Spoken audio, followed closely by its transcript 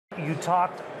you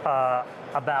talked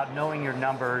about knowing your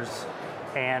numbers,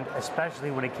 and especially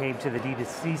when it came to the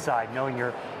D2C side,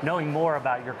 knowing more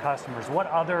about your customers. What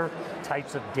other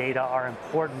types of data are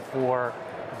important for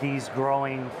these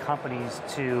growing companies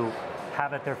to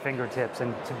have at their fingertips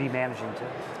and to be managing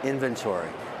to? Inventory.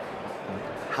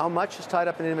 How much is tied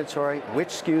up in inventory? Which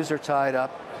SKUs are tied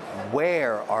up?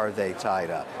 Where are they tied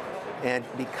up? And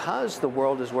because the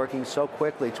world is working so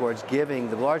quickly towards giving,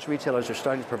 the large retailers are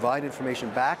starting to provide information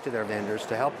back to their vendors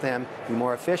to help them be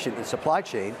more efficient in supply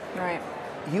chain. Right.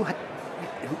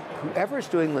 Whoever is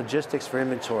doing logistics for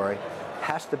inventory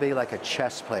has to be like a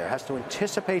chess player, has to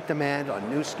anticipate demand on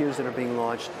new SKUs that are being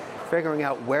launched, figuring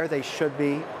out where they should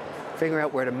be, figuring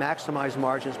out where to maximize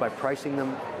margins by pricing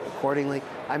them accordingly.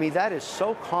 I mean, that is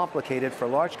so complicated for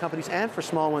large companies and for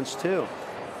small ones too.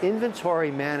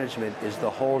 Inventory management is the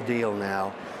whole deal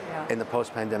now in the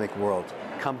post-pandemic world.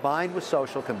 Combined with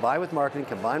social, combined with marketing,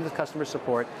 combined with customer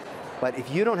support. But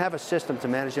if you don't have a system to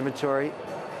manage inventory,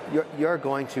 you're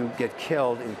going to get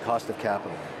killed in cost of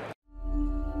capital.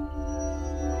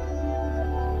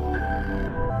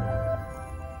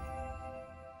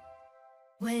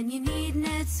 When you need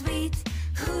NetSuite,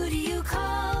 who do you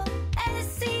call?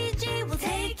 SCG will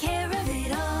take care of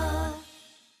it all.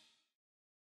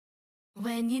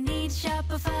 When you need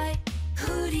Shopify,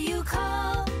 who do you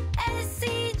call?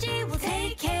 SCG will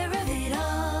take care